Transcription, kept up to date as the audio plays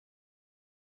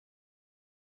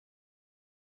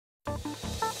Godspeed,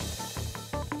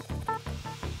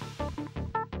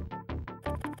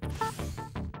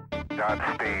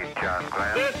 John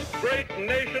Glenn. This great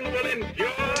nation will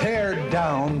endure. Tear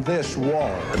down this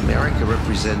wall. America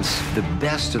represents the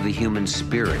best of the human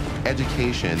spirit.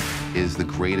 Education is the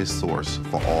greatest source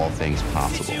for all things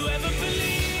possible.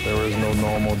 There is no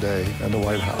normal day in the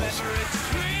White House.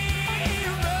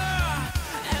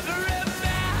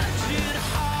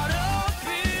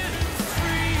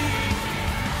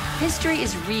 History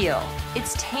is real,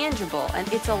 it's tangible,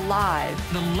 and it's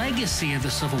alive. The legacy of the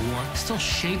Civil War still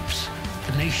shapes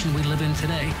the nation we live in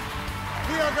today.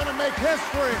 We are going to make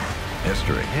history.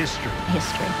 History. History.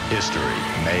 History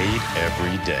made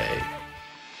every day.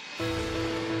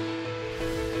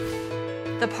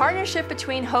 The partnership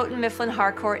between Houghton Mifflin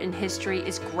Harcourt and history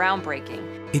is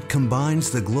groundbreaking. It combines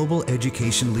the global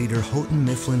education leader Houghton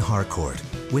Mifflin Harcourt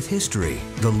with history,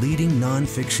 the leading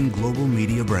nonfiction global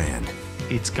media brand.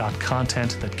 It's got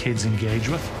content that kids engage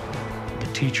with. The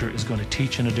teacher is going to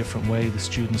teach in a different way. The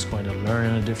student's going to learn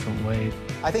in a different way.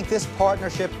 I think this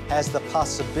partnership has the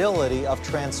possibility of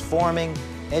transforming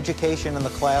education in the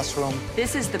classroom.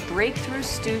 This is the breakthrough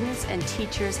students and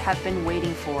teachers have been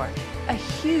waiting for. A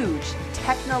huge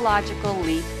technological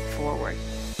leap forward.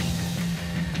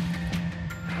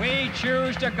 We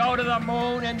choose to go to the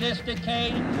moon in this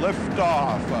decade.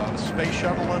 Liftoff of Space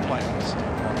Shuttle Atlantis.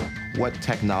 What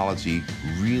technology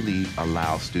really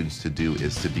allows students to do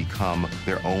is to become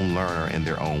their own learner in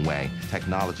their own way.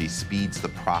 Technology speeds the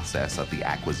process of the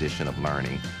acquisition of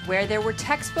learning. Where there were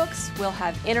textbooks, we'll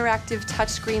have interactive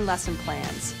touchscreen lesson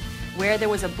plans. Where there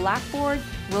was a blackboard,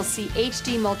 we'll see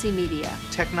HD multimedia.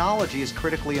 Technology is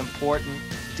critically important.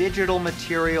 Digital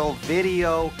material,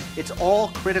 video, it's all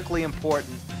critically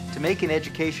important to make an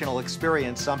educational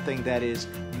experience something that is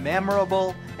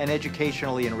memorable and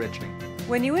educationally enriching.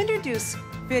 When you introduce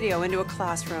video into a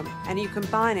classroom and you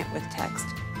combine it with text,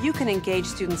 you can engage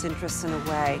students' interests in a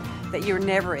way that you're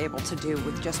never able to do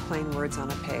with just plain words on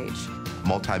a page.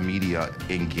 Multimedia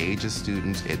engages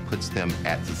students. It puts them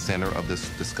at the center of this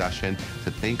discussion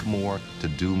to think more, to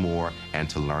do more, and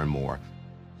to learn more.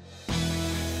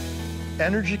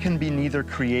 Energy can be neither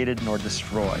created nor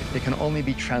destroyed. It can only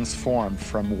be transformed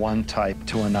from one type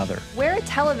to another. We're a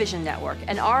television network,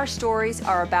 and our stories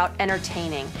are about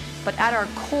entertaining. But at our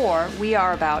core, we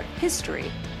are about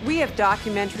history. We have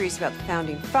documentaries about the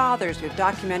Founding Fathers, we have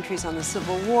documentaries on the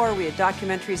Civil War, we have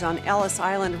documentaries on Ellis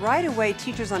Island. Right away,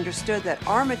 teachers understood that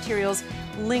our materials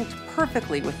linked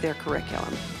perfectly with their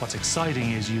curriculum. What's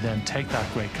exciting is you then take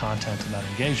that great content and that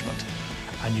engagement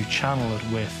and you channel it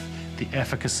with the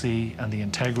efficacy and the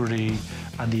integrity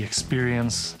and the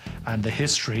experience and the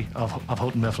history of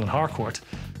Houghton Mifflin Harcourt.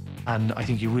 And I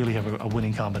think you really have a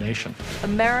winning combination.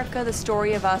 America, the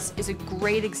Story of Us is a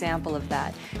great example of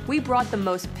that. We brought the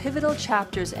most pivotal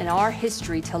chapters in our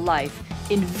history to life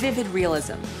in vivid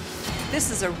realism.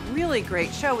 This is a really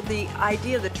great show. The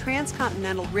idea of the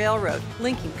Transcontinental Railroad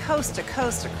linking coast to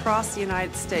coast across the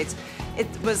United States. It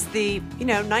was the,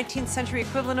 19th century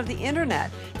equivalent of the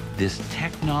internet. This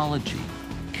technology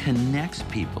connects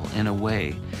people in a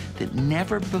way that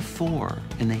never before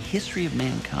in the history of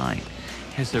mankind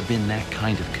has there been that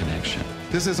kind of connection.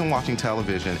 This isn't watching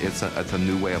television, it's a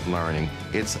new way of learning.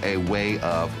 It's a way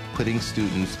of putting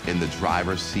students in the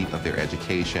driver's seat of their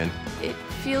education. It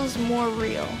feels more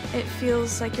real. It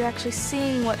feels like you're actually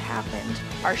seeing what happened.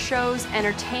 Our shows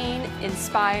entertain,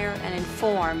 inspire, and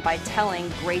inform by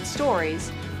telling great stories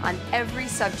on every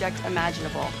subject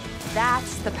imaginable.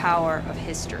 That's the power of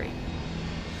history.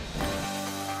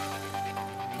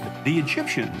 The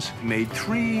Egyptians made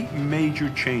 3 major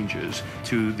changes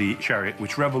to the chariot,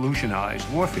 which revolutionized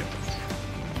warfare.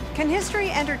 Can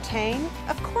history entertain?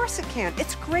 Of course it can.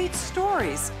 It's great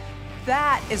stories.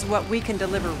 That is what we can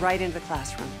deliver right into the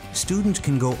classroom. Students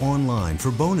can go online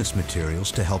for bonus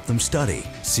materials to help them study.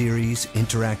 Series,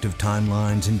 interactive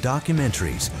timelines, and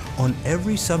documentaries on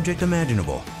every subject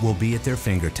imaginable will be at their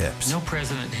fingertips. No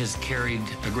president has carried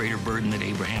a greater burden than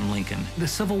Abraham Lincoln. The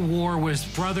Civil War was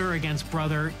brother against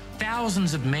brother.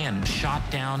 Thousands of men shot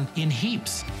down in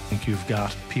heaps. I think you've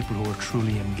got people who are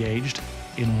truly engaged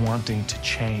in wanting to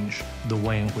change the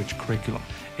way in which curriculum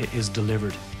is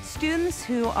delivered. Students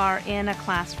who are in a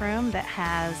classroom that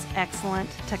has excellent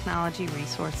technology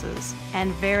resources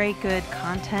and very good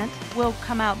content will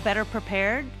come out better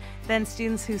prepared than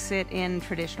students who sit in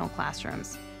traditional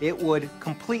classrooms. It would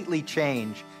completely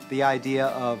change the idea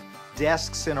of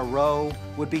desks in a row,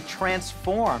 would be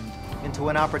transformed into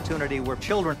an opportunity where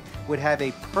children would have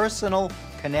a personal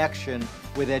connection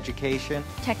with education.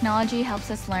 Technology helps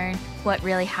us learn what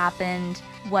really happened,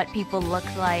 what people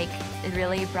looked like. It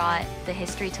really brought the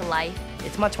history to life.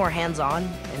 It's much more hands-on,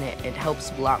 and it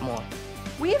helps a lot more.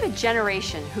 We have a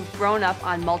generation who've grown up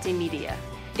on multimedia.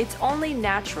 It's only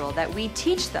natural that we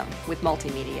teach them with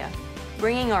multimedia.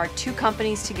 Bringing our two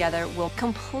companies together will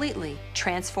completely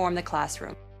transform the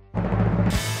classroom.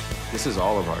 This is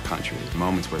all of our country,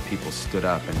 moments where people stood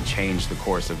up and changed the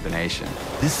course of the nation.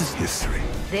 This is history.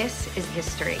 This is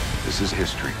history. This is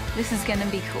history. This is gonna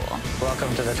be cool.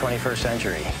 Welcome to the 21st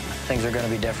century. Things are gonna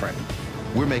be different.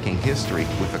 We're making history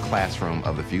with the classroom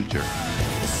of the future.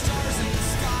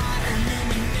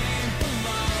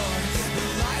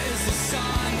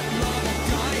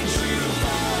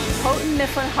 Houghton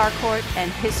Mifflin Harcourt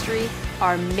and history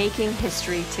are making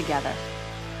history together.